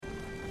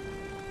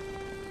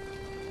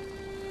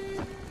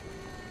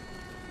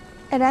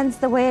It ends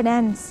the way it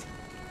ends.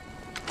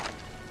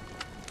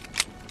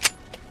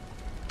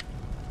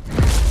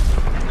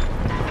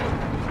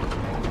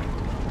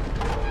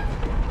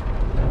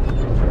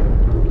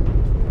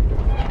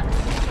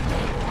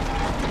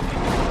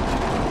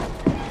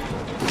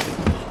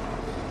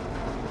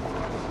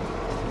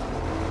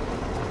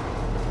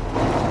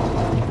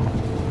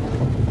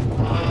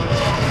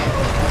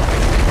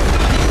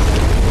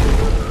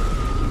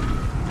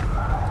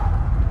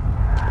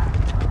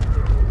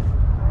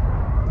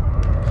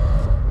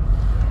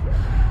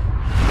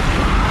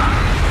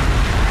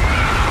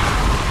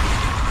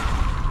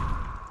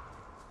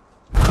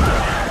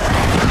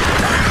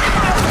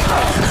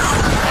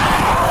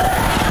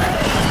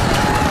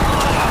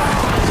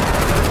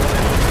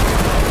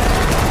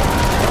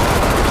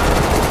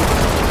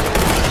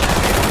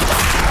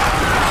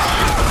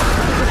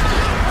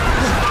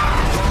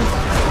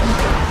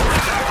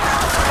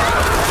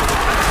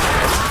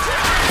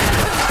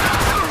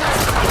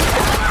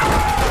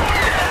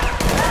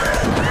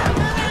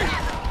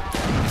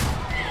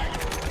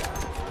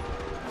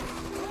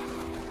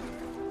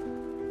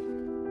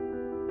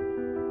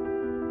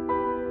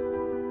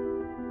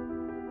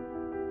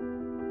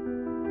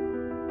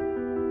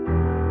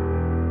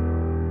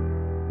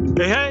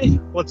 Hey,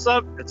 what's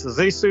up? It's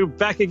Azesu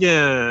back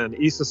again.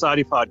 East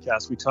Society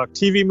Podcast. We talk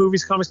TV,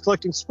 movies, comics,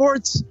 collecting,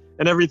 sports,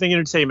 and everything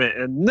entertainment.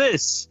 And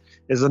this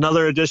is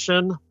another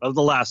edition of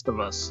The Last of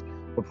Us.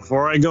 But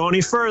before I go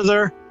any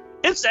further,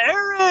 it's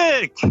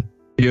Eric!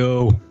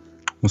 Yo,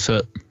 what's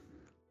up?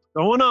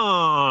 Going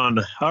on?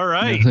 All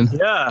right. Nothing.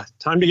 Yeah,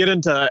 time to get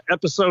into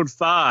episode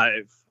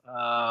 5.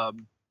 I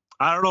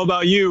don't know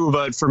about you,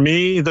 but for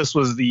me, this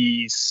was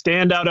the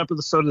standout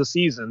episode of the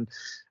season.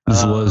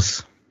 This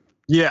was.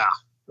 Yeah.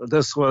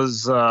 This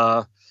was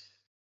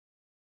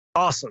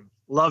awesome.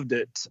 Loved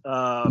it.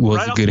 Was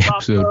right a off good the top,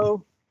 episode.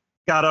 though,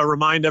 gotta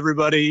remind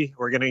everybody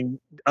we're going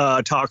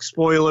to talk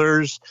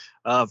spoilers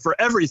for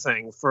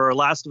everything. For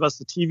Last of Us,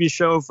 the TV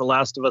show, for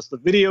Last of Us, the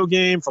video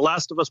game, for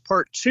Last of Us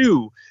Part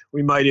 2,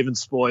 we might even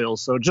spoil.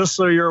 So just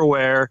so you're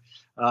aware,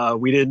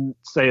 we didn't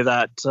say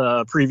that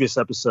previous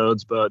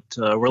episodes, but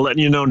we're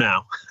letting you know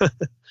now.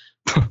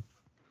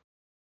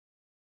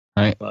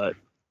 Right. But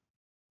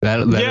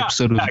That yeah,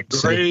 episode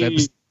was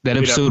great. that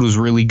episode was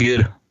really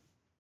good.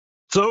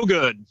 So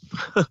good.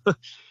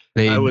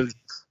 They I was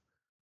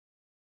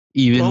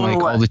even blown like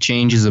away. all the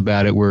changes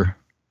about it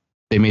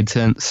they made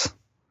sense.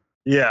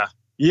 Yeah.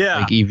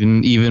 Like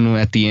even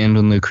at the end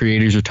when the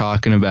creators are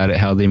talking about it,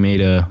 how they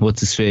made what's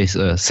his face,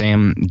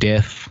 Sam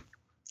Deaf,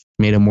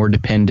 made him more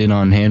dependent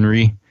on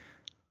Henry.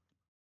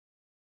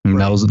 And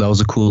Right. that was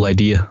a cool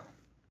idea.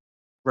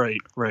 Right.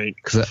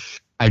 Because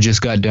I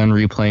just got done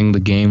replaying the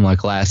game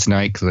like last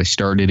night because I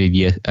started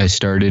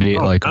it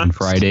Oh, like on nice.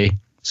 Friday,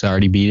 so I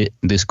already beat it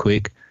this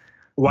quick.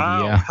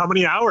 Wow. Yeah. How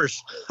many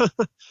hours?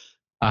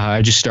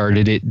 I just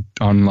started it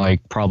on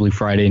like probably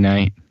Friday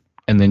night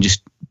and then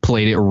just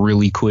played it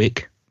really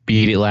quick.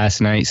 Beat it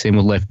last night. Same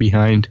with Left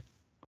Behind.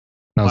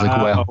 And I was like,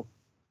 wow,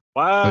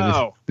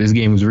 Wow. this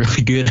game was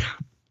really good.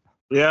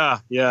 Yeah.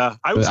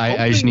 I was.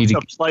 I just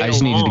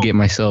hoping needed to get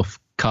myself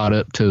caught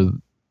up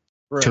to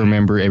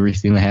remember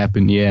everything that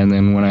happened. Yeah, and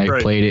then when I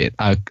Right. played it,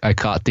 I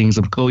caught things.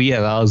 I'm like, oh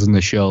yeah, that was in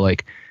the show.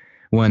 Like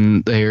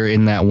when they're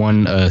in that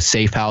one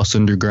safe house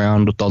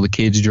underground with all the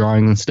kids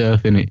drawing and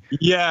stuff, and it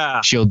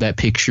Yeah. showed that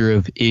picture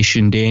of Ish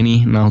and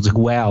Danny, and I was like,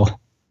 wow,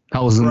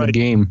 that was in the Right.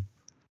 game.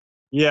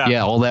 Yeah.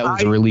 Yeah, all that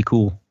was really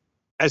cool.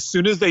 As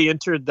soon as they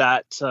entered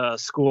that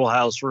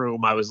schoolhouse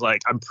room, I was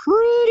like, I'm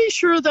pretty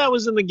sure that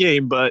was in the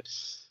game, but.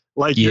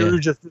 Like Yeah. you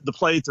just did the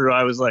playthrough,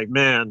 I was like,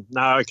 man,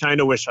 now I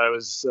kind of wish I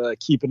was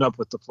keeping up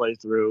with the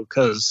playthrough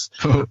because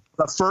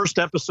the first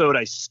episode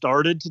I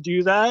started to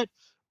do that,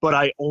 but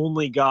I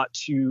only got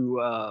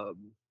to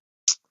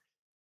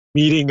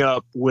meeting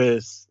up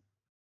with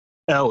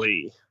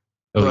Ellie.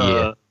 Oh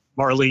yeah,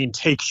 Marlene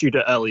takes you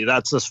to Ellie.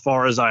 That's as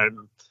far as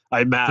I'm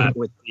at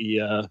with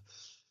the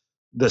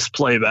this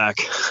playback.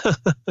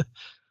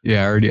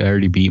 yeah. I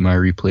already beat my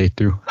replay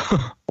through.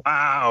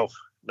 Wow,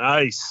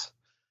 nice.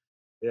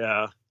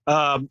 Yeah.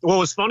 What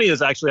was funny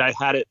is actually I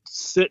had it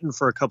sitting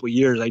for a couple of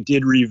years. I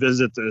did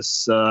revisit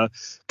this a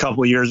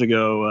couple of years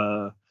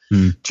ago,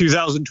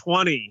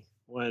 2020,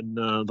 when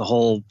the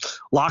whole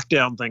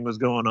lockdown thing was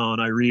going on.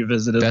 I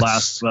revisited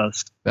Last of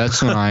Us.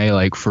 That's when I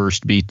like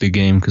first beat the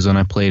game, because when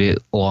I played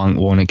it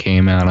when it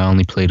came out, I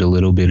only played a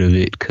little bit of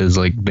it because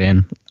like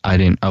then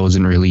I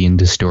wasn't really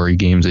into story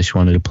games. I just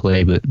wanted to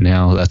play, but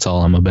now that's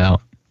all I'm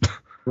about.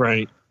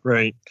 Right.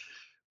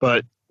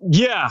 But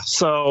yeah,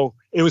 so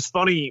it was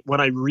funny when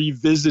I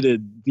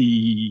revisited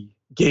the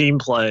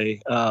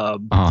gameplay.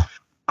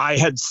 I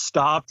had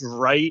stopped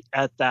right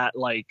at that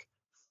like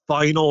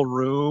final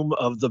room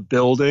of the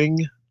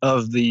building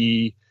of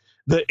the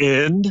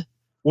end,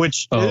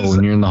 which is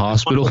when you're in the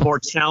hospital. one of the more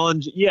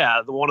challenging.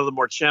 Yeah, one of the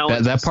more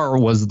challenging. That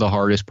part was the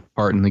hardest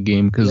part in the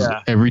game, because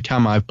every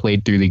time I've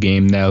played through the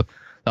game, that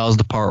was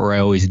the part where I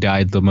always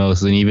died the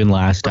most. And even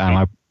last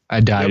time I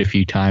died a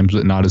few times,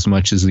 but not as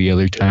much as the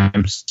other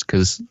times,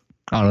 because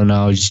I don't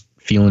know, I was just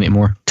feeling it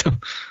more.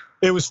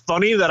 It was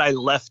funny that I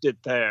left it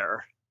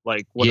there.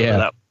 Like, whatever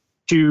that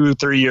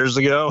 2-3 years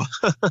ago.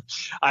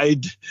 I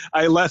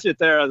left it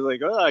there. I was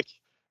like, oh,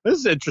 this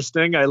is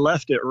interesting. I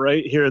left it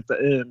right here at the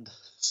end.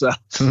 So,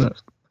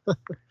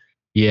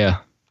 yeah.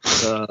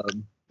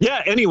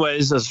 Yeah.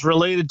 Anyways, as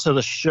related to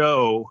the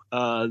show,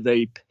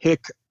 they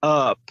pick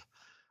up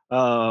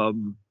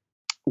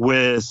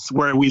with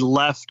where we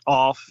left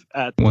off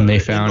at when they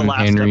found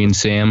Henry and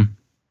Sam.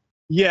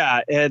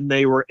 Yeah, and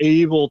they were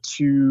able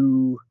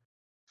to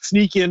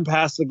sneak in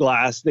past the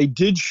glass. They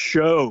did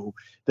show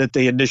that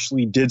they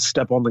initially did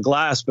step on the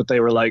glass, but they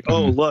were like,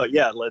 oh, look,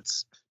 yeah,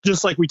 let's,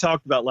 just like we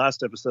talked about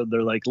last episode,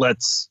 they're like,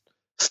 let's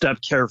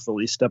step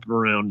carefully, step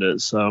around it.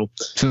 So,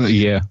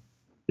 yeah,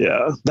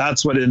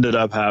 that's what ended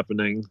up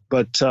happening.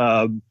 But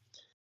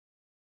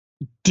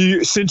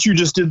since you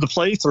just did the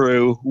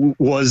playthrough,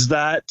 was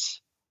that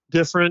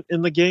different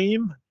in the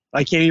game?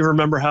 I can't even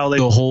remember how they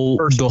the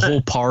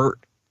whole part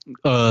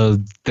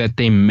that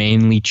they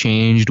mainly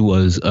changed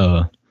was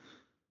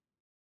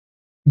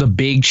the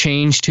big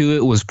change to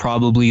it was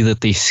probably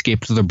that they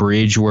skipped the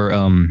bridge where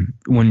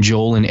when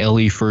Joel and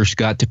Ellie first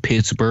got to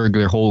Pittsburgh,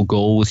 their whole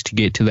goal was to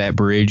get to that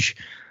bridge.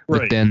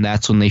 But then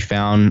that's when they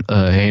found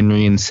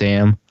Henry and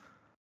Sam,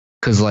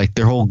 because like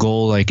their whole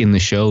goal, like in the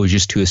show, was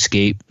just to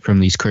escape from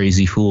these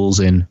crazy fools.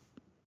 And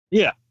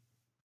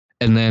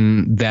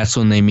then that's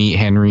when they meet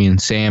Henry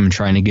and Sam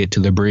trying to get to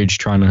the bridge,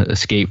 trying to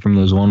escape from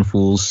those one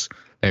fools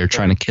that are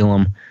trying to kill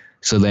them.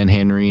 So then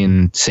Henry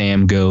and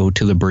Sam go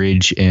to the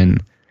bridge,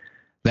 and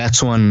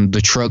that's when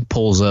the truck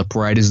pulls up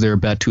right as they're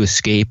about to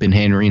escape, and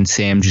Henry and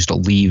Sam just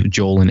leave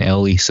Joel and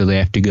Ellie, so they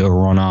have to go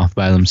run off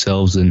by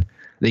themselves, and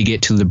they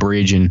get to the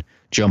bridge and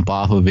jump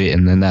off of it,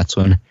 and then that's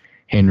when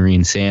Henry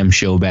and Sam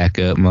show back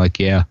up. I'm like,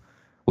 yeah,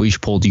 we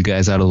just pulled you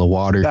guys out of the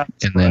water.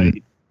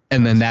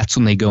 And then that's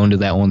when they go into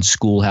that one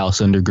schoolhouse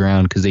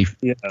underground because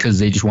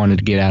they just wanted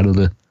to get out of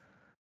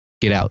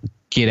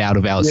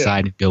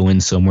outside and go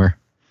in somewhere.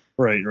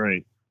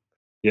 Right.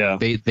 Yeah.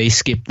 They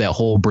skipped that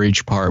whole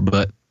bridge part,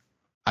 but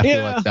I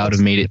feel like that would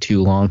have made it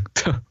too long.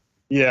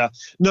 Yeah.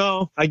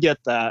 No, I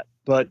get that.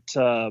 But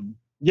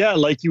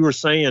like you were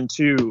saying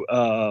too,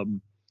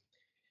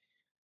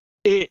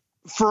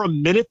 for a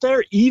minute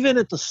there, even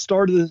at the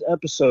start of this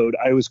episode,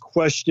 I was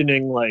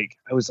questioning,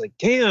 I was like,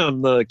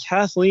 damn, the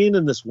Kathleen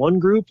and this one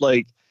group,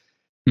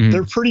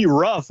 they're pretty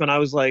rough. And I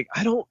was like,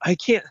 I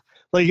can't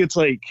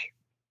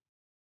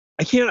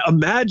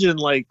imagine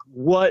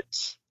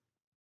what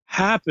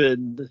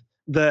happened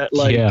that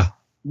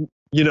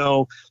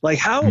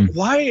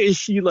why is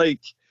she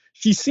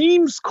she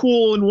seems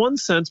cool in one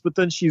sense, but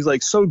then she's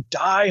so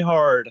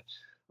diehard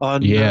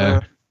on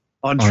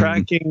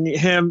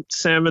tracking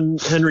Sam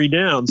and Henry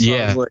down. So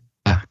I was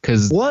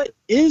because what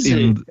is it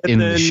in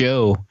the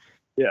show?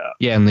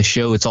 In the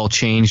show it's all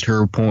changed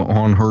her point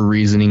on her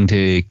reasoning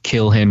to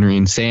kill Henry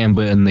and Sam,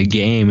 but in the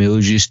game it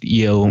was just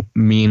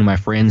me and my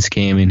friends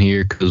came in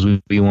here because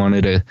we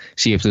wanted to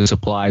see if the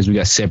supplies we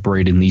got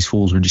separated and these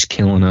fools were just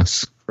killing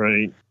us.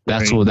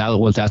 That's what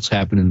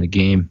happened in the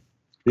game.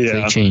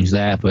 They changed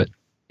that, but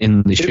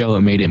in the show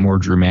it made it more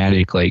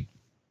dramatic. It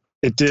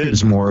did. It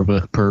was more of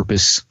a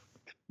purpose.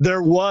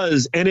 There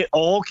was, and it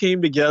all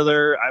came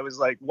together. I was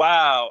like,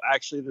 wow,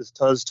 actually this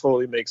does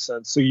totally make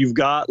sense. So you've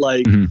got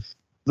the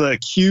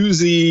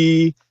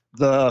QZ,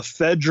 the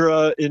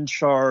Fedra in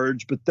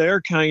charge, but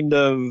they're kind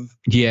of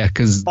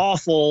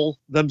awful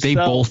themselves. They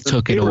both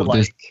took it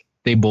over.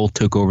 They both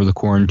took over the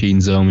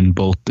quarantine zone in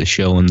both the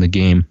show and the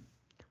game.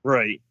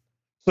 Right.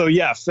 So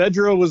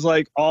Fedra was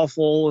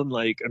awful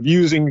and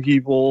abusing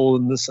people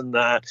and this and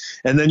that.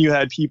 And then you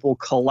had people,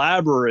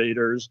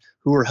 collaborators,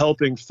 who were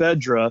helping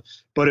Fedra,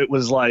 but it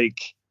was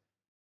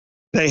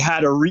they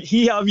had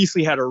he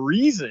obviously had a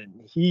reason.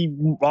 He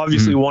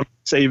obviously wanted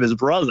to save his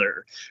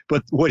brother,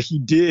 but what he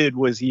did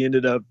was he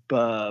ended up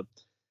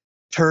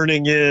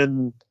turning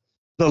in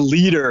the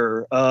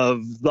leader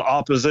of the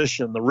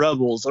opposition, the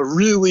rebels, a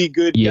really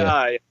good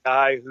guy, a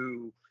guy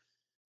who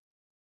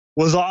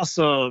was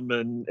awesome.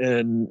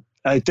 And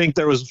I think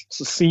there was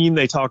a scene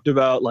they talked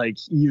about,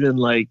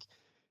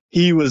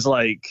 he was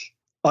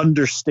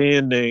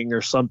understanding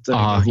or something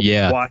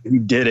why he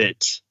did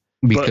it.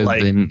 Because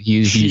then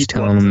he's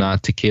telling him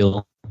not to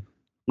kill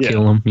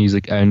him. He's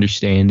like, I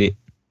understand it.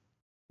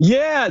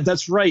 Yeah,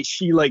 that's right.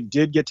 She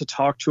did get to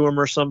talk to him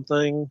or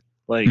something.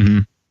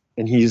 And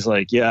he's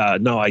like, yeah,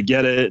 no, I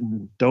get it,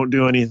 and don't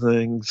do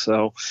anything.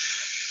 So,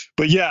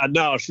 but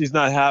no, she's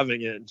not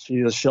having it.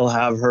 She'll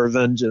have her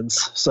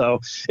vengeance.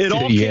 So it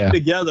all came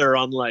together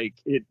on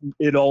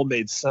it all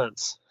made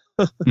sense.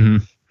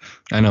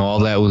 I know all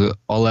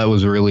that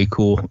was really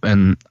cool,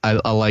 and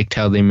I liked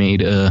how they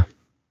made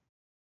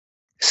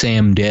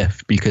Sam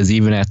deaf, because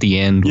even at the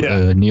end,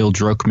 Neil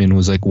Druckmann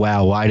was like,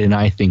 wow, why didn't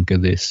I think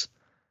of this?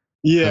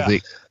 Yeah.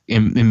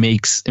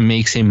 It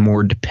makes him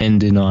more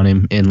dependent on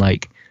him, and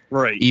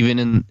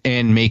even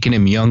and making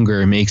him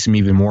younger, it makes him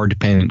even more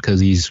dependent because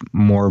he's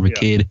more of a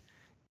kid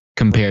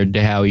compared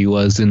to how he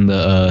was in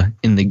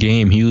the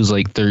game. He was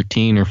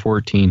 13 or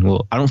 14.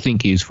 Well, I don't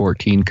think he was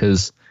 14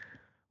 because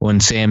when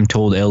Sam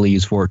told Ellie he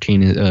was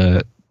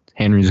 14,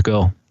 Henry's like,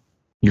 oh,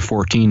 you're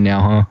 14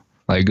 now, huh?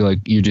 Like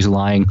you're just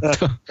lying.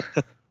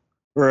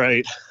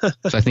 Right.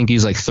 So I think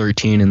he's like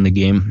 13 in the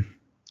game.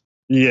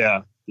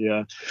 Yeah.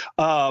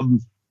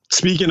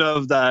 Speaking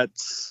of that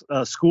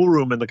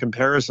schoolroom and the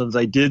comparisons,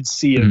 I did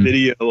see a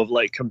video of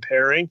like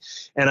comparing,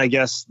 and I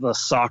guess the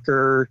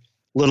soccer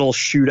little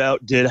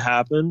shootout did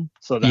happen.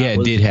 So that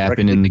it did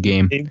happen in the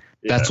game.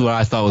 That's what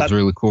I thought was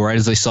really cool. Right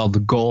as I saw the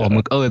goal, I'm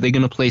like, oh, are they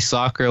going to play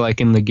soccer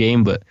like in the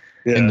game? But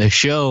in the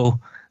show,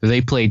 they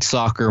played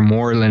soccer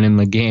more than in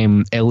the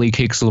game. Ellie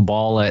kicks the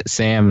ball at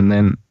Sam, and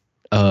then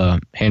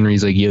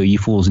Henry's like, yo, you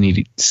fools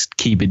need to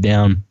keep it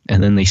down.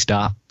 And then they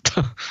stop.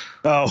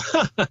 Oh,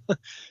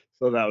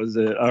 so that was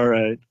it. All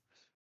right.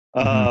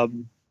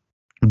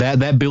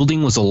 That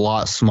building was a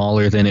lot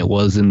smaller than it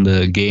was in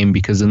the game,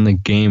 because in the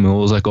game it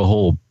was like a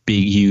whole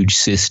big, huge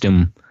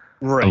system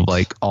of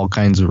like all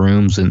kinds of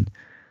rooms. And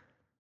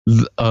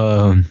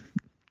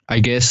I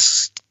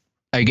guess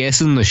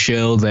in the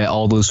show that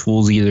all those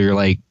fools either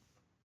like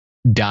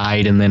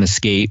died and then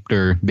escaped,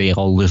 or they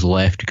all just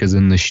left, because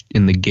in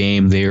the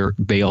game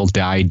they all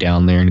died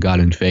down there and got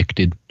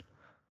infected.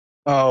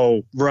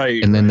 Oh,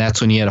 right. And then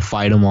that's when you had to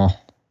fight them all.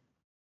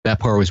 That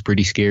part was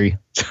pretty scary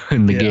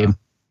in the game.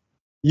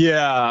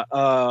 Yeah.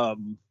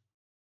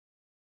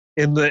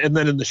 And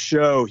then in the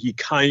show, he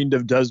kind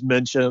of does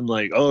mention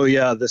like, oh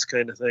yeah, this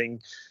kind of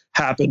thing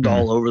happened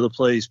all over the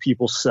place.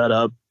 People set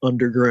up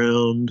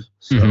underground.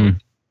 So.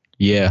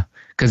 Yeah.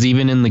 Because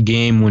even in the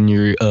game, when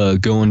you're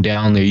going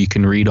down there, you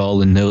can read all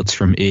the notes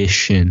from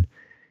Ish, and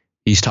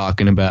he's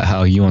talking about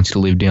how he wants to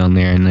live down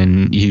there, and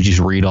then you just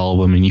read all of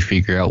them and you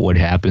figure out what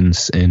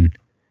happens. And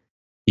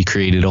he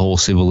created a whole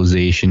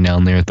civilization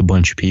down there with a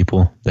bunch of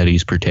people that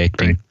he's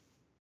protecting.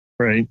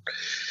 Right.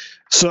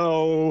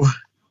 So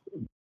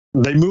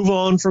they move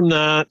on from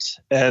that,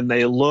 and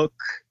they look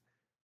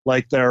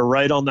like they're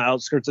right on the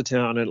outskirts of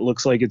town, and it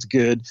looks like it's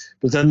good.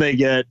 But then they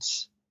get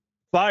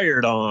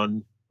fired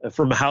on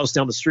from a house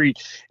down the street.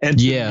 And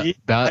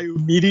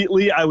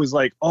I was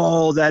like,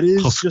 oh, that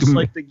is just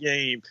like the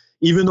game.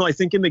 Even though I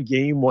think in the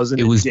game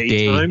it was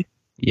daytime. Day.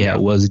 Yeah,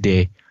 it was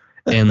day.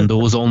 And there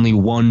was only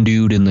one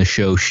dude in the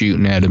show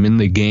shooting at him. In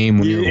the game,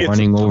 when you're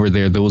running over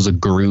there was a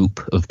group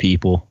of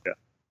people. Yeah.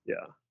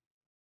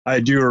 I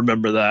do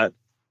remember that.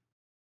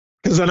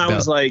 Because then I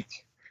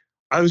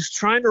was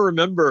trying to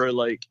remember,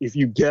 like, if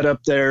you get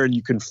up there and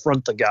you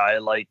confront the guy,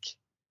 like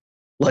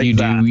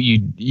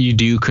you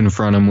do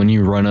confront him when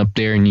you run up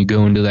there and you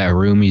go into that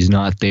room. He's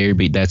not there,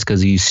 but that's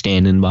because he's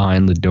standing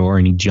behind the door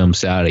and he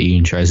jumps out at you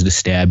and tries to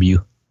stab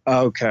you.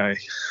 Okay.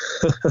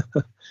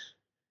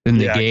 In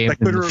the game,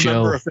 in the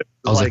show,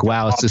 I was like,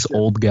 wow, it's this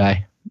old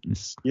guy.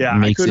 Yeah,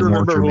 I couldn't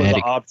remember who was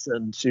the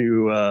option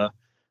to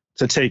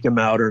take him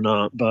out or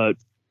not, but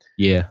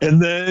yeah.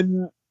 And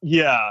then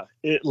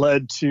it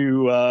led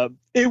to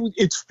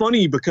it's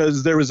funny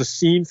because there was a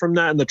scene from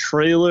that in the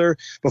trailer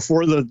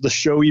before the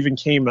show even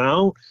came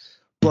out,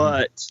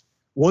 but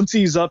once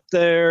he's up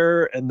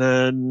there and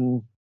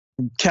then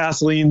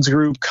Kathleen's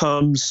group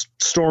comes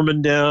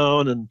storming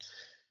down, and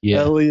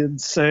Ellie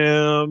and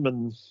Sam,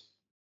 and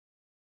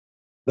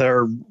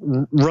they're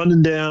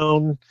running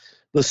down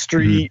the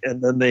street,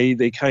 and then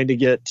they kind of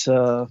get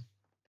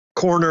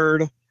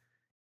cornered.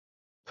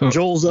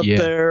 Joel's up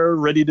there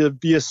ready to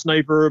be a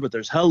sniper, but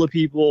there's hella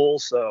people.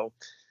 So,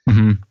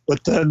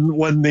 but then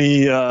when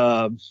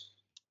the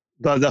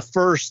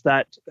first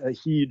that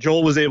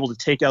Joel was able to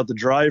take out the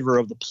driver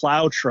of the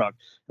plow truck,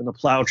 and the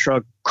plow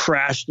truck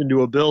crashed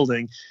into a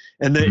building,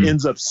 and then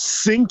ends up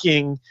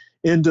sinking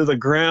into the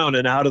ground,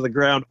 and out of the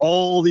ground,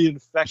 all the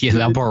infected. Yeah,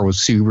 that part was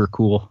super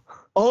cool.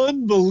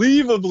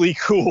 Unbelievably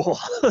cool.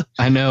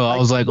 I know. I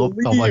was like,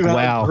 wow,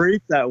 how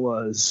great that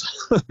was.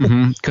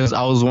 Because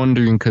I was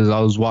wondering, because I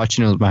was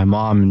watching it with my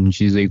mom, and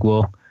she's like,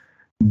 well,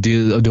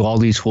 do all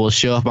these fools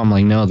show up? I'm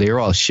like, no, they're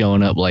all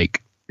showing up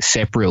like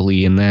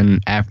separately, and then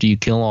after you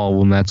kill all of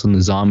them, that's when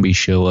the zombies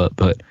show up.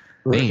 But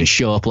they didn't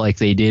show up like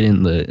they did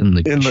in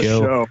the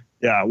show.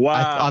 Yeah,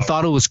 wow. I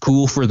thought it was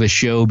cool for the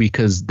show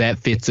because that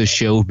fits a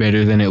show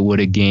better than it would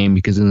a game,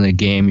 because in the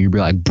game you'd be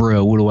like,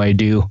 bro, what do I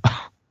do?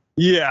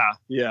 Yeah.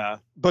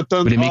 But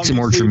it makes it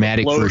more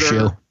dramatic for a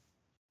show.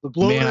 The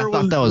bloater, man, I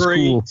thought that was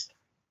cool.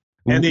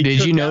 And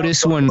did you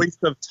notice when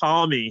of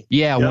Tommy?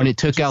 Yeah, when it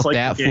took out like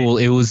that fool,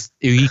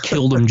 he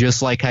killed him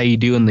just like how you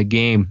do in the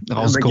game. I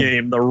was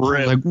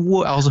like,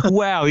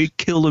 wow, he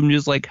killed him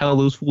just like how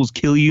those fools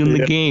kill you in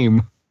the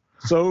game.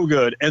 So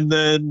good. And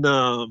then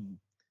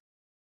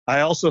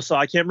I also saw,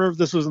 I can't remember if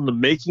this was in the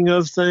making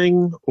of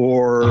thing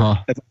or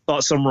if I saw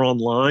it somewhere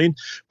online,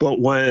 but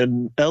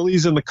when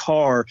Ellie's in the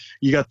car,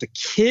 you got the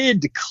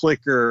kid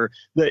clicker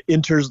that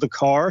enters the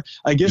car.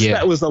 I guess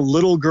that was a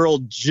little girl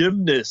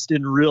gymnast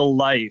in real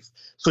life.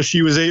 So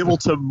she was able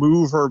to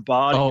move her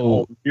body.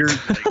 Oh, weird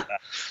like that.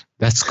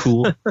 That's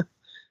cool.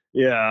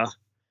 Yeah.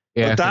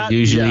 Yeah, that,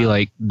 usually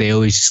like they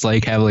always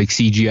like have like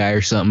CGI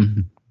or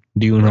something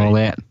doing all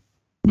that.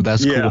 But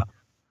that's cool.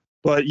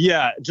 But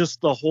yeah,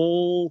 just the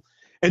whole...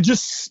 And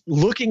just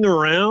looking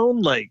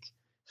around, like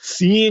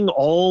seeing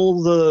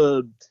all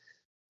the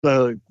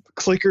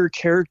clicker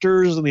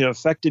characters and the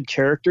affected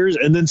characters,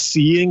 and then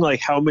seeing like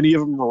how many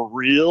of them were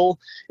real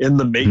in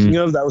the making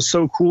of, that was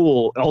so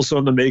cool. Also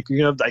in the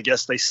making of, I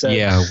guess they said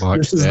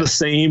this is the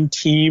same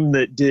team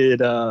that did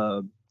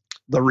the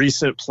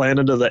recent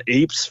Planet of the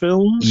Apes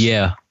films.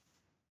 Yeah.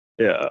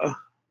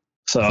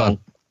 So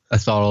I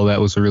thought all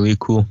that was really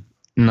cool.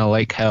 And I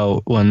like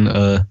how when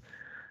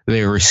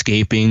they were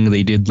escaping,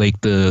 they did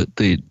like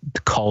the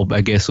call.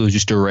 I guess it was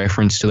just a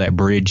reference to that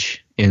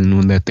bridge and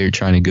when that they're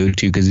trying to go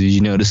to. Because did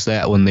you notice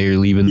that when they were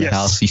leaving the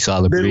house, you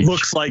saw the bridge? It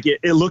looks like it.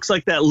 It looks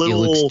like that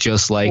little. It looks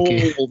just like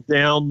it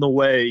down the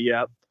way.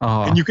 Yep.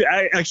 And you could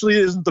actually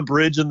isn't the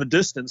bridge in the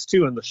distance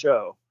too in the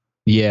show.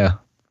 Yeah.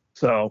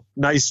 So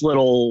nice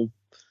little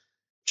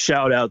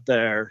shout out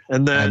there.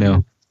 And then I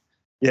know.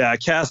 Yeah,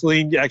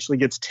 Kathleen actually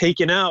gets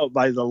taken out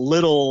by the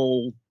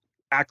little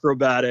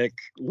acrobatic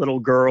little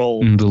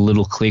girl. The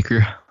little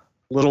clicker.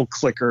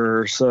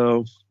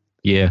 So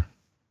yeah.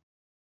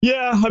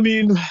 I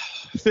mean,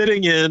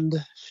 fitting in.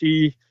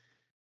 She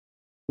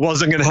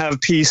wasn't going to have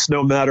peace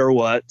no matter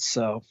what.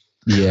 So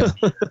yeah,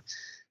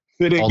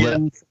 fitting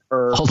in.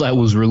 All that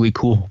was really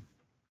cool.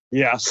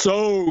 Yeah,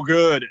 so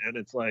good. And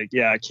it's like,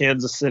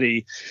 Kansas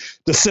City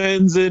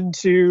descends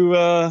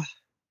into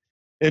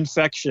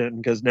infection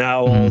because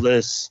now all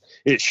this,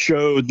 it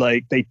showed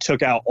like they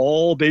took out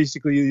all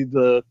basically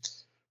the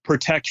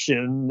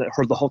protection.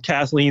 Her, the whole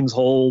Kathleen's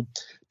whole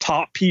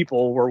top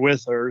people were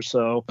with her.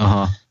 So,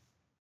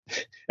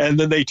 and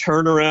then they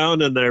turn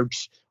around and they're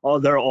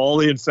all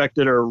the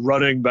infected are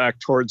running back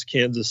towards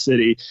Kansas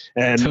City.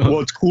 And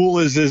what's cool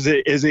is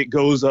it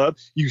goes up.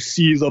 You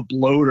see the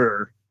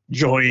bloater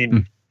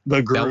join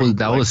the group.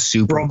 That was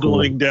super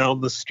rumbling cool.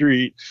 Down the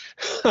street.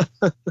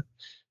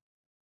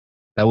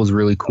 That was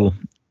really cool.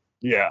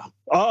 Yeah.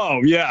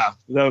 Oh, yeah.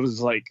 That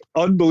was like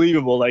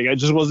unbelievable. Like I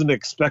just wasn't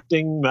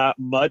expecting that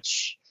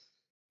much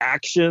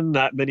action,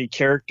 that many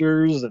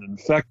characters and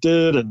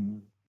infected,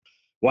 and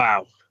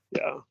wow.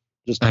 Yeah.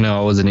 Just I know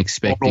I wasn't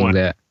expecting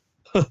that.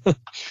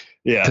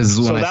 Yeah. Because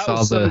when I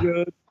saw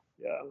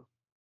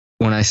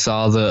when I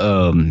saw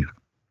the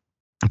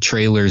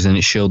trailers and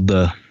it showed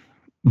the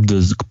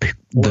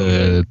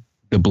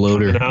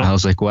bloater, I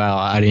was like, wow,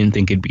 I didn't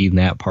think it'd be in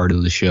that part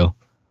of the show.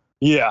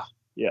 Yeah.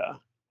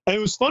 And it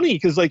was funny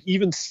because like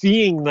even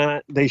seeing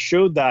that they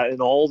showed that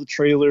in all the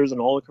trailers and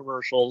all the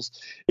commercials,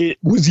 it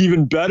was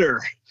even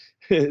better.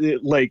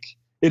 It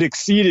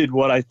exceeded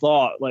what I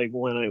thought. Like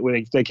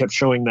when they kept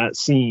showing that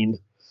scene.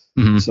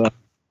 So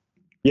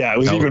yeah, it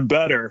was even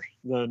better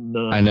than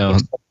I know.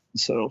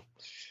 So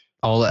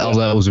all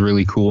that was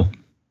really cool.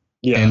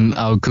 Yeah, and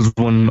because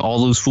when all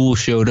those fools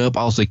showed up,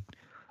 I was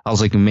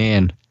like,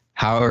 man,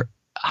 how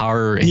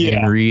are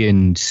Henry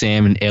and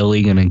Sam and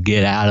Ellie gonna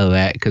get out of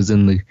that? Because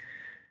in the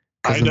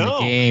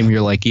game,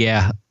 you're like,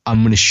 yeah,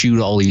 I'm gonna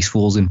shoot all these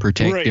fools and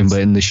protect him.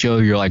 But in the show,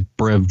 you're like,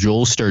 bruh, if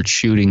Joel starts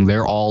shooting,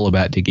 they're all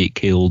about to get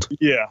killed.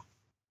 Yeah,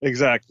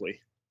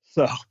 exactly.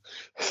 So,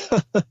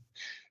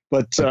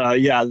 but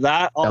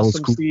that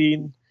awesome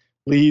scene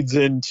leads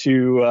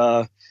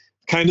into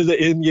kind of the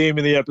end game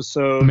of the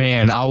episode.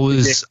 Man,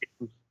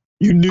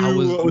 you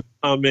knew what was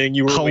coming.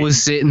 I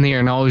was sitting there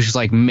and I was just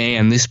like,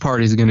 man, this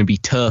part is gonna be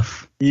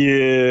tough.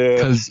 Yeah,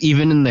 because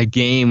even in the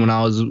game when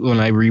I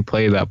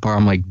replayed that part,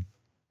 I'm like,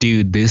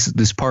 dude,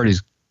 this part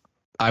is.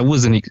 I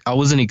wasn't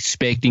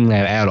expecting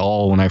that at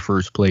all when I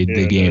first played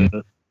the game.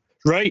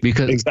 Right.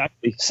 Because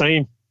exactly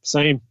same.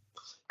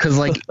 Because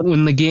like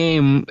when the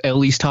game,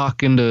 Ellie's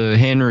talking to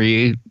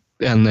Henry,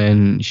 and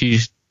then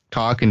she's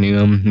talking to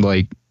him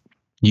like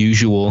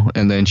usual,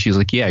 and then she's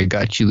like, "Yeah, I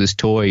got you this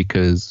toy,"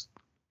 because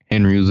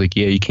Henry was like,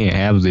 "Yeah, you can't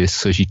have this,"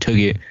 so she took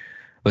it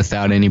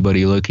without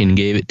anybody looking and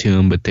gave it to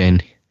him. But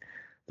then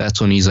that's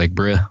when he's like,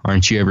 "Bruh,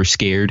 aren't you ever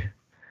scared?"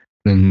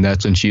 And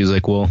that's when she was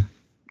like, "Well,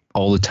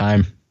 all the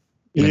time."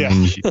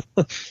 And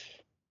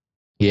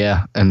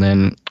yeah, and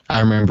then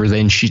I remember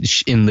then she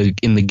in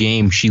the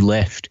game she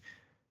left.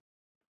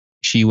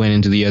 She went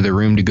into the other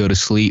room to go to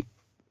sleep,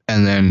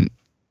 and then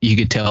you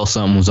could tell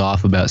something was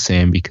off about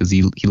Sam because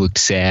he looked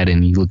sad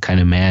and he looked kind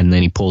of mad, and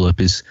then he pulled up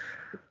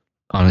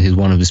one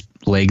of his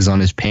legs on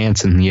his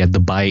pants and he had the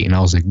bite, and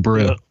I was like,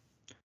 bro.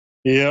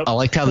 Yeah. I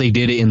liked how they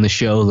did it in the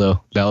show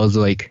though. That was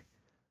like,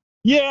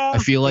 yeah. I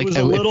feel like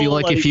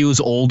if he was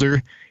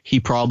older, he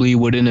probably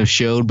wouldn't have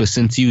showed, but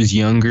since he was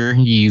younger,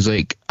 he's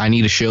like, I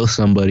need to show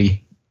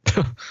somebody.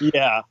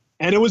 Yeah.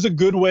 And it was a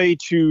good way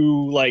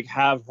to like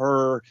have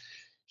her,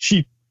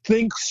 she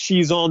thinks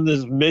she's on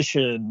this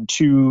mission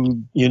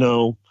to,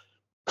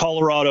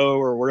 Colorado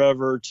or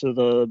wherever, to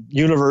the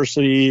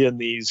university, and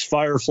these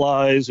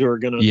fireflies who are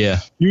going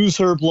to use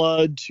her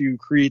blood to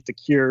create the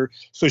cure.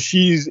 So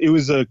it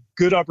was a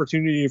good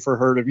opportunity for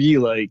her to be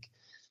like,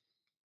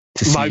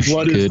 my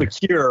blood is the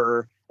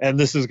cure, and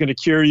this is going to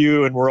cure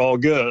you, and we're all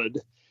good.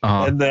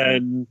 And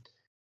then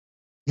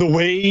the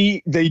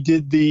way they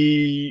did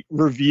the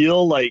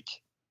reveal, like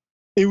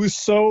it was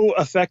so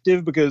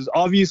effective because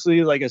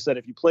obviously, like I said,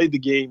 if you played the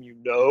game,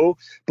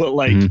 but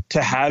like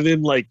to have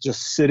him like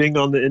just sitting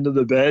on the end of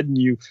the bed and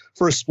you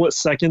for a split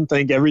second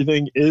think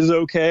everything is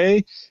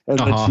okay. And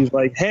then she's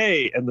like,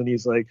 hey, and then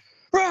he's like,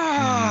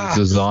 rah! It's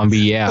a zombie.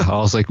 Yeah. I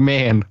was like,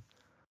 man.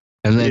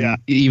 And then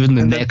even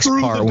the next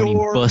part when he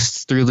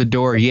busts through the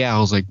door. Yeah. I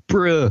was like,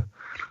 bruh.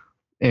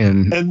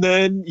 And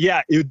then,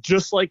 it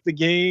just like the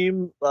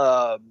game,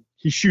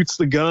 he shoots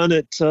the gun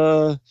at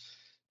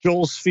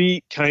Joel's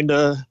feet, kind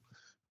of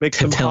makes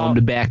him tell him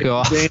to back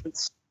off.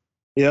 Dance.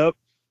 Yep.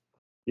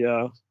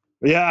 Yeah.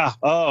 Yeah.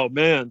 Oh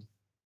man,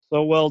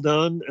 so well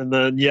done. And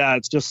then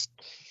it's just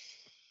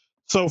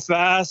so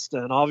fast,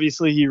 and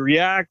obviously he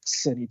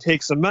reacts and he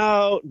takes him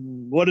out.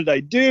 And what did I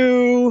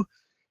do?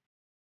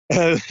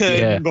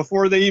 And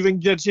before they even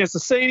get a chance to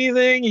say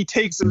anything, he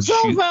takes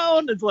himself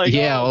out. It's like,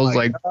 I was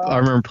like, God. I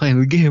remember playing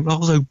the game. I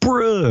was like,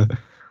 bruh.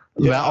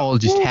 That all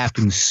just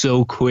happened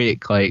so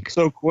quick. Like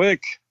so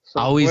quick.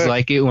 I always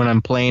like it when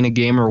I'm playing a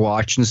game or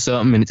watching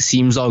something and it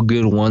seems all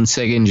good 1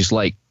 second, just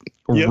like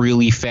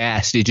really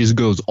fast. It just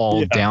goes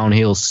all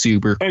downhill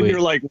super quick. And you're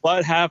like,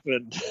 what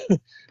happened?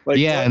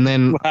 And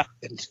then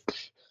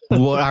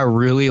what I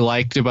really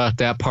liked about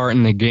that part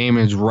in the game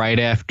is right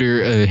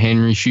after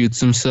Henry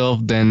shoots himself,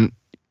 then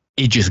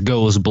it just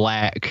goes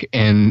black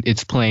and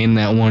it's playing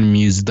that one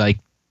music, like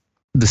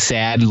the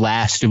sad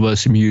Last of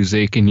Us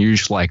music, and you're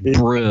just like,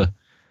 bruh.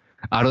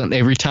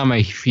 Every time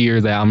I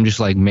hear that, I'm just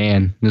like,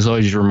 man, this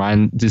always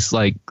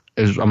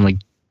I'm like,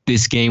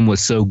 this game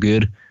was so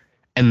good.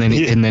 And then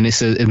it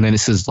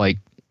says like,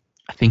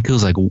 I think it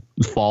was like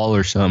fall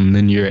or something.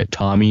 Then you're at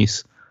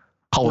Tommy's.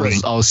 I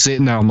was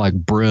sitting there. I'm like,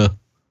 bruh.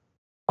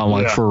 I'm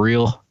like, for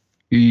real?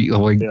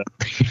 You're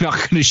not going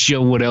to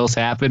show what else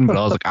happened. But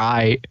I was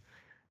like,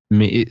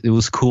 it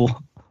was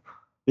cool.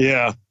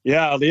 Yeah.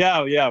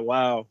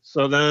 Wow.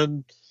 So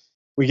then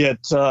we get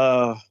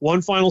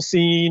one final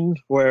scene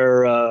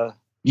where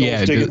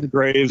Joel's digging the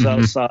graves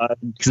outside.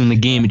 Because in the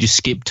game, it just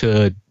skipped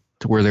to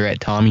where they're at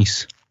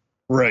Tommy's.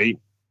 Right.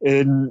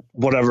 And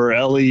whatever,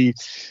 Ellie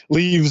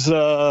leaves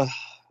a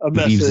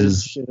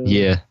message.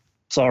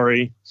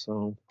 Sorry.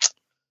 So,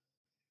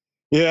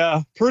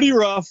 pretty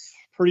rough.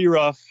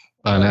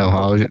 I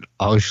know.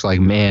 I was just like,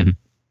 man.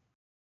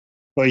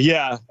 But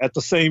at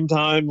the same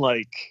time,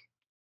 like,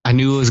 I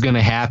knew it was going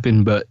to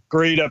happen, but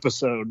great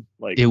episode.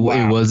 Like it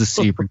was a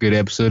super good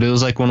episode. It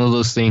was like one of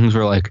those things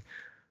where like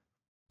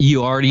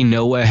you already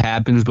know what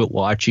happens, but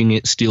watching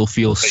it still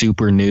feels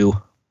super new.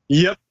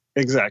 Yep,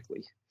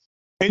 exactly.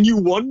 And you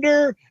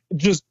wonder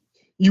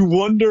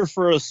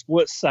for a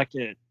split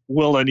second,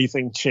 will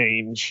anything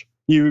change?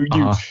 You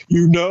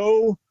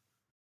know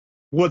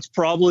what's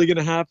probably going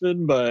to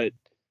happen, but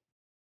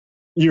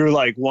you're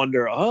like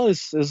wonder,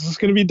 is this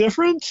going to be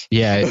different?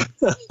 Yeah,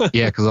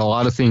 because a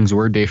lot of things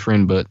were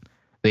different, but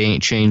they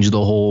ain't changed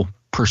the whole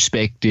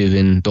perspective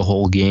in the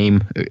whole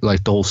game,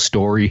 like the whole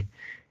story.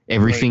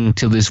 Everything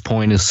to this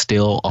point is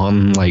still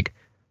on, like,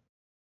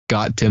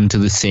 got them to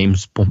the same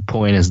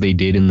point as they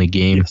did in the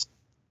game. Yes.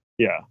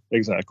 Yeah,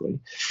 exactly.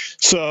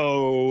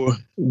 So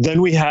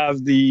then we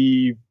have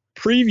the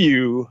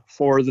preview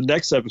for the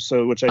next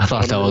episode, which I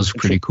thought that was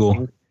pretty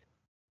cool.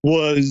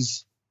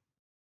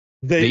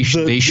 They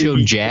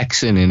showed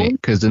Jackson in it,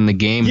 because in the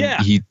game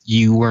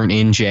you weren't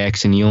in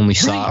Jackson, you only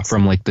saw it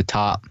from like the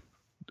top.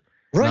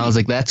 Right. And I was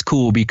like, that's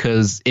cool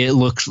because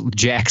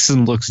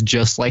Jackson looks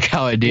just like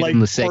how I did in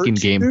the second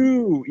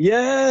game.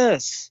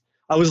 Yes,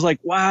 I was like,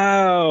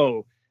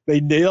 wow, they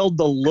nailed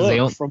the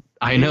look.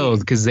 I know,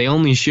 because they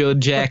only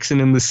showed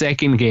Jackson in the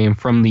second game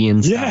from the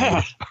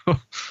inside.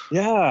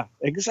 Yeah,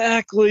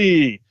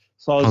 exactly.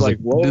 So I was like,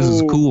 whoa, this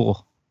is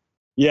cool.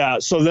 Yeah,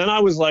 so then I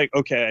was like,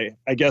 okay,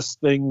 I guess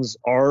things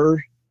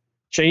are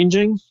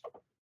changing,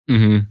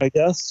 I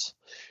guess.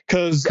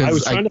 Because I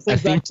was trying to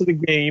think back to the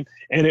game,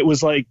 and it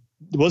was like,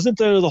 wasn't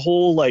there the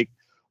whole, like,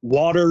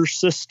 water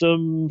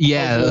system?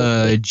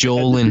 Yeah,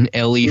 Joel and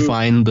Ellie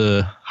find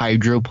the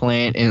hydro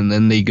plant, and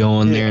then they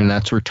go in there, and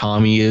that's where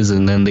Tommy is,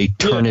 and then they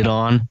turn it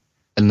on,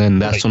 and then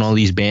that's when all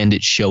these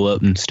bandits show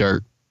up and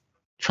start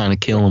trying to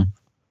kill him.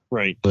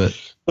 Right. But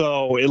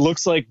so it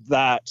looks like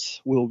that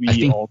will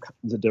be all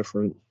kinds of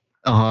different.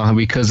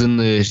 Because in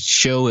the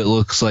show, it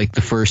looks like the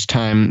first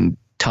time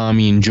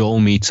Tommy and Joel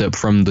meets up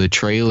from the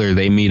trailer,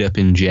 they meet up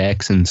in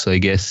Jackson. So I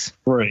guess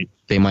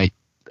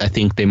I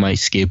think they might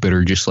skip it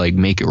or just like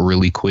make it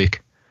really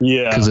quick.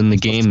 Yeah. Because in the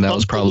game, that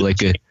was probably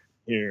like a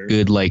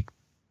good like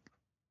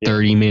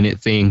 30-minute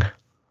thing.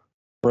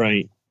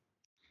 Right.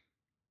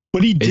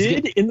 But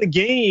in the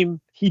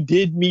game, he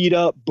did meet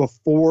up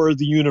before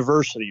the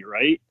university,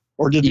 right?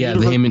 Or did the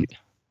university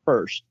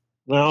first?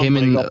 No,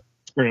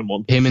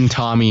 him and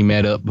Tommy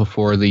met up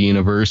before the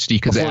university,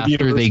 because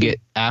after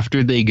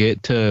they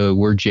get to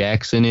where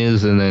Jackson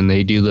is, and then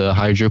they do the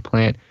hydro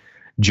plant,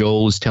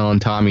 Joel was telling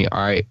Tommy,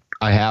 all right,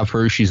 I have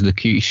her. She's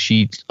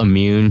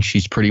immune.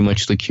 She's pretty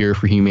much the cure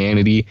for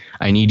humanity.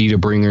 I need you to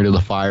bring her to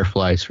the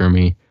Fireflies for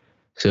me,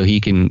 so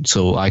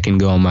I can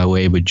go on my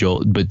way. But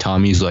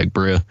Tommy's like,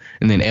 bruh.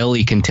 And then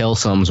Ellie can tell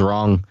something's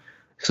wrong,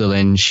 so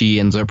then she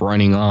ends up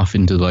running off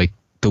into like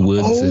the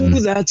woods. Oh,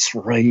 that's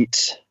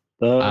right.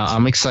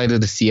 I'm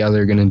excited to see how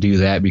they're gonna do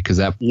that, because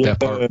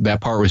that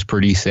part was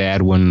pretty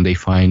sad when they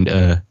find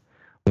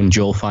when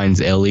Joel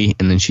finds Ellie,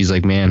 and then she's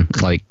like, man,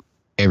 like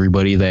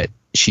everybody that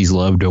she's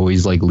loved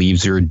always like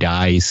leaves her,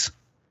 dies,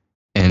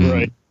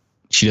 and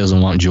she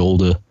doesn't want Joel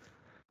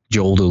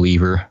to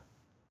leave her.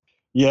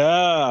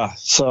 Yeah.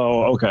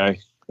 So okay.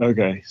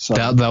 So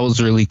that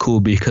was really cool,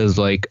 because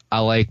like I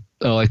like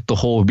the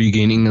whole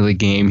beginning of the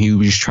game. He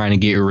was trying to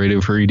get rid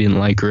of her. He didn't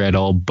like her at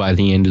all. By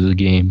the end of the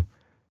game,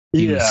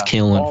 he was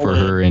killing for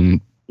her,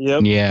 and yeah.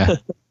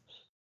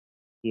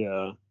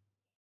 Yeah.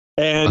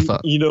 And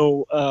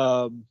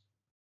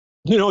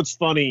it's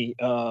funny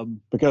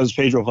because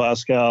Pedro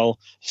Pascal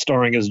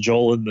starring as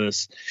Joel in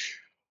this.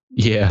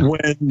 Yeah,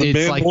 when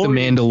it's like the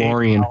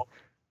Mandalorian.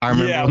 I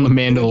remember when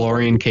the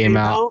Mandalorian came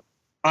out.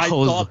 I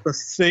thought the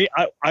same.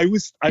 I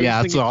was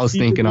that's what I was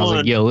thinking. I was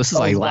like, yo, this is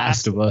like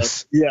Last of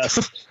Us.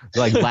 Yes.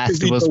 Like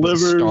Last of Us, but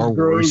Star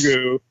Wars.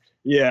 Grogu.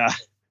 Yeah.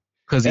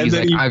 Because he's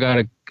like,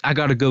 I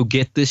gotta go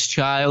get this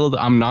child.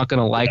 I'm not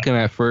gonna like him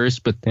at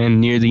first, but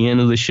then near the end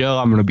of the show,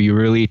 I'm gonna be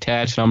really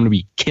attached. And I'm gonna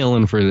be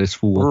killing for this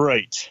fool.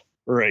 Right.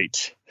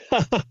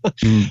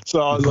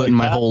 So I was putting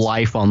my whole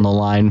life on the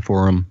line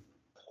for him.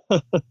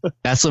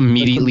 That's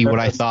immediately what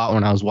I thought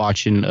when I was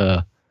watching.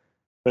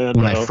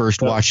 When I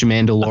first watched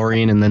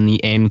Mandalorian, and then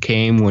the end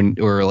came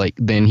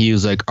then he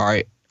was like, all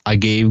right, I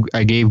gave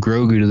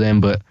Grogu to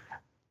them, but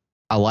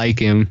I like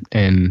him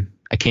and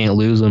I can't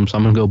lose him, so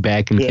I'm gonna go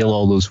back and kill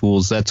all those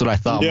fools. That's what I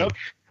thought. Yep.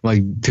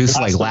 Like this is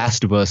like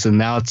Last of Us, and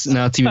now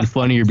it's even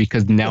funnier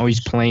because now he's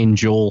playing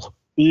Joel.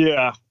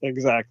 Yeah,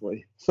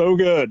 exactly. So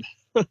good.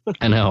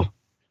 I know.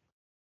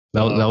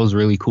 That was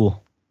really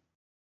cool.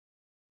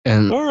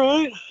 And all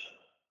right.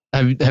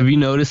 Have you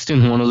noticed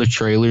in one of the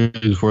trailers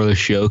before the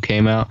show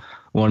came out,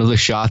 one of the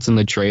shots in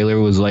the trailer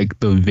was like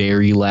the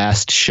very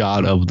last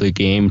shot of the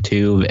game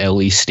too, of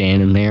Ellie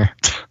standing there.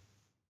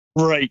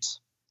 Right.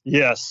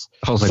 Yes.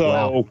 I was like,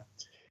 wow.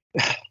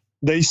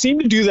 They seem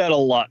to do that a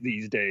lot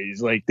these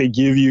days. Like they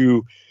give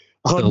you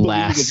the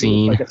last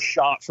scene, like a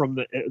shot from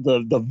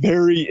the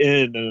very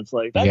end, and it's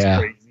like that's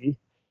crazy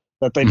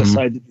that they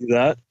decide to do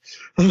that.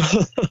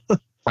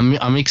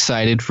 I'm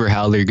excited for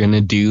how they're gonna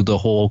do the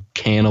whole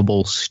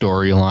cannibal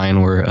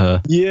storyline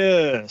where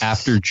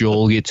after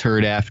Joel gets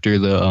hurt after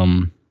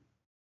the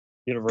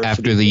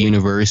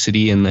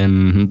university, and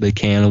then the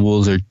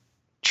cannibals are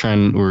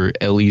where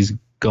Ellie's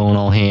going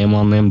all ham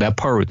on them. That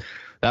part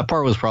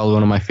was probably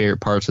one of my favorite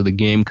parts of the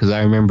game, because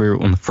I remember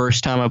when the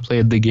first time I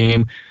played the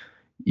game,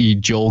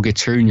 Joel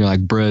gets hurt and you're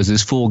like, bruh, is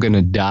this fool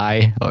gonna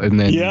die? And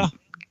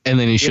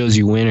then he shows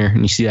you winner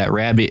and you see that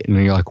rabbit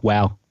and you're like,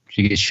 wow.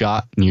 She gets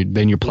shot,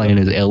 and you're playing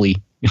as Ellie.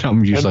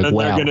 I'm just like,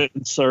 wow.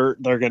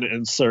 They're gonna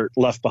insert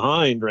Left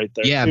Behind right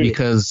there. Yeah,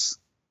 because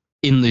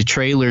in the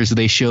trailers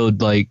they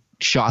showed like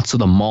shots of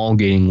the mall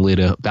getting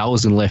lit up. That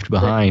was in Left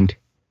Behind.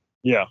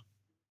 Yeah.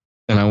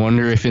 And I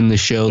wonder if in the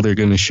show they're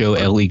gonna show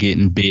Ellie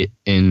getting bit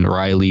and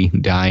Riley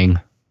dying.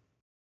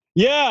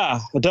 Yeah,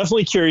 I'm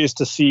definitely curious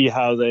to see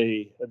how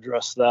they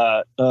address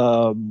that.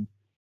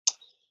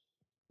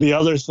 The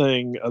other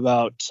thing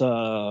about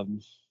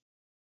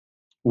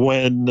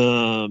when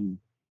the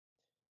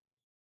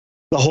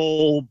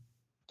whole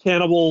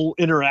cannibal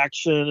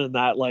interaction and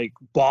that like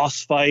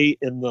boss fight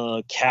in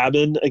the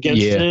cabin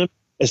against him,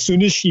 as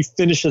soon as she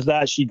finishes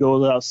that, she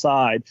goes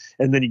outside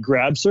and then he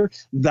grabs her.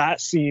 That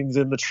scene's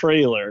in the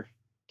trailer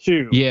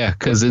too. Yeah,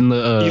 because in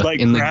the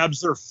he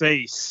grabs her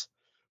face.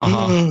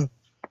 Yeah,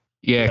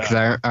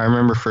 because I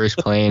remember first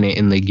playing it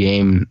in the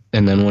game,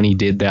 and then when he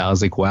did that, I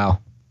was like, wow.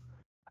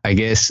 I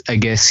guess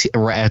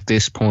right at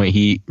this point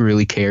he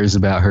really cares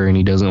about her and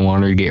he doesn't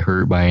want her to get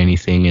hurt by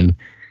anything, and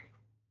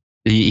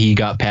he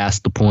got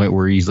past the point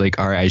where he's like,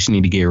 all right, I just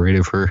need to get rid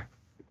of her,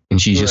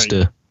 and she's just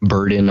a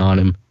burden on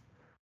him.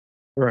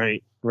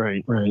 Right.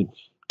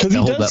 Because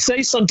he does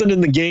say something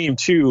in the game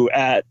too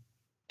at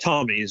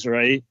Tommy's,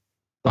 right?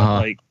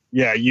 Like,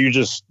 yeah, you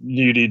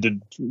need to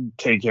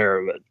take care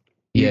of it.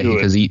 Yeah,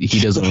 because he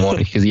doesn't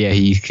want it. Because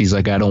he's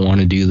like, I don't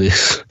want to do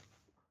this.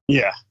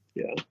 Yeah.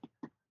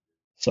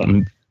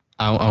 So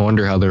I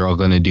wonder how they're all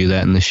going to do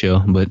that in the show,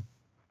 but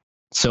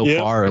so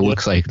far it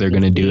looks like they're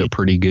going to do it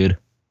pretty good.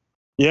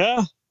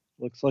 Yeah,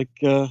 looks like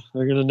they're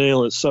going to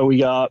nail it. So we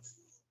got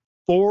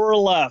 4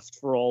 left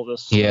for all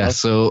this stuff. Yeah,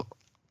 so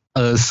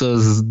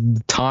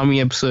the Tommy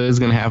episode is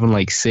going to happen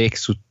like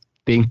 6. I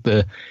think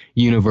the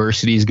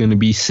university is going to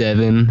be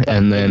 7,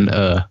 and then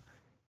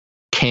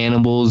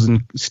cannibals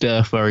and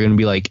stuff are going to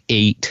be like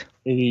 8.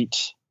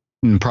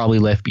 And probably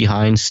Left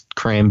Behind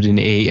crammed in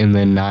 8, and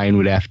then 9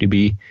 would have to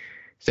be.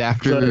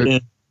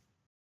 Because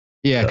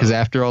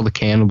after all the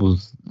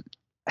cannibals,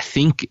 I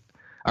think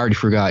I already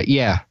forgot.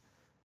 Yeah,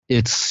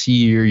 it's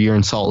you're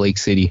in Salt Lake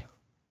City.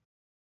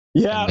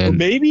 Yeah, then,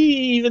 maybe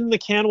even the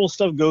cannibal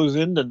stuff goes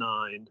into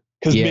 9,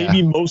 because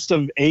maybe most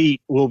of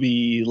 8 will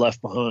be Left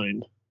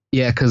Behind.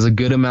 Yeah, because a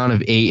good amount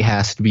of 8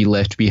 has to be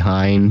Left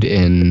Behind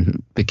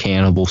in the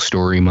cannibal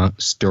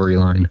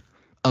storyline,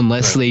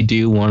 unless they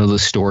do one of the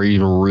stories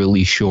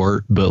really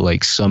short, but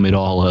like sum it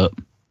all up.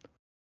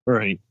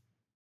 Right.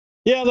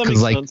 Yeah, that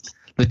makes sense.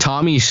 The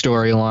Tommy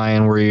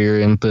storyline where you're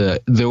in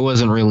there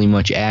wasn't really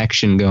much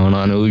action going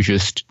on. It was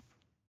just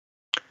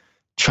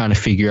trying to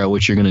figure out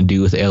what you're going to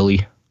do with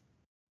Ellie.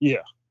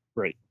 Yeah,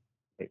 right.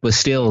 But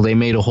still, they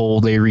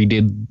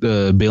redid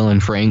the Bill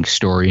and Frank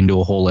story into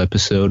a whole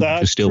episode,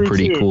 which is still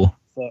pretty cool.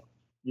 So,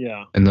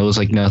 yeah. And there was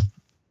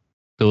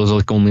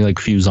only like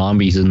a few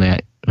zombies in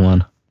that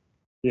one.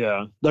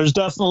 Yeah, there's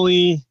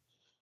definitely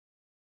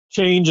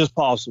change is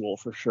possible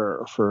for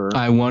sure.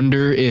 I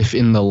wonder if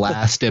in the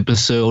last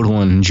episode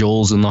when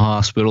Joel's in the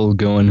hospital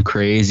going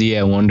crazy,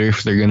 I wonder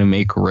if they're going to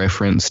make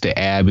reference to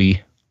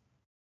Abby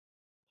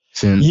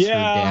since her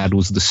dad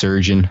was the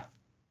surgeon.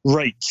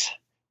 Right.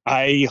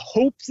 I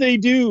hope they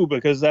do,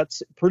 because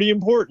that's pretty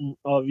important,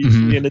 obviously.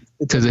 Mm-hmm.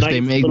 Because if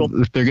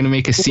they're going to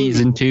make a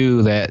season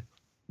 2, that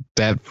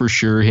for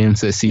sure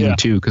hints at season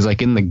 2. Because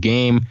like in the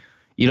game,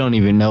 you don't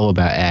even know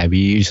about Abby.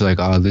 You're just like,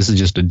 oh, this is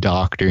just a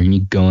doctor, and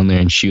you go in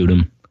there and shoot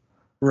him.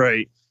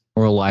 Right.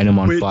 Or light him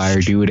on fire,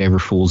 do whatever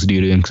fools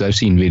do to him. Because I've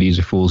seen videos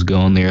of fools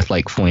going there with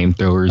like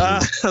flamethrowers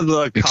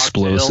and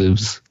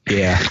explosives.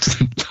 Yeah.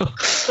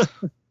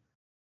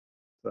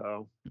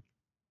 So.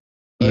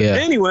 Yeah.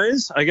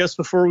 Anyways, I guess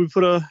before we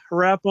put a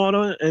wrap on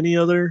it, any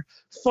other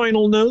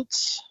final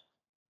notes?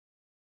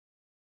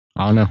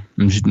 I don't know.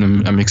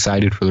 I'm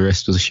excited for the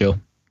rest of the show.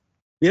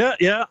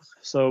 Yeah.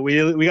 So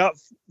we got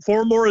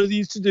 4 more of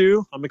these to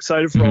do. I'm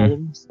excited for all of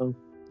them. So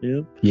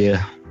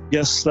yeah.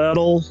 Guess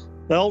that'll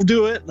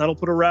do it. That'll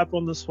put a wrap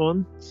on this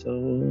one. So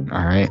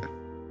all right.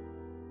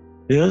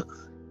 Yeah.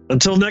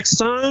 Until next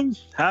time,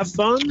 have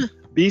fun,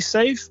 be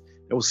safe,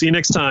 and we'll see you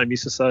next time.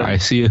 East Society. All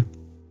right. See you.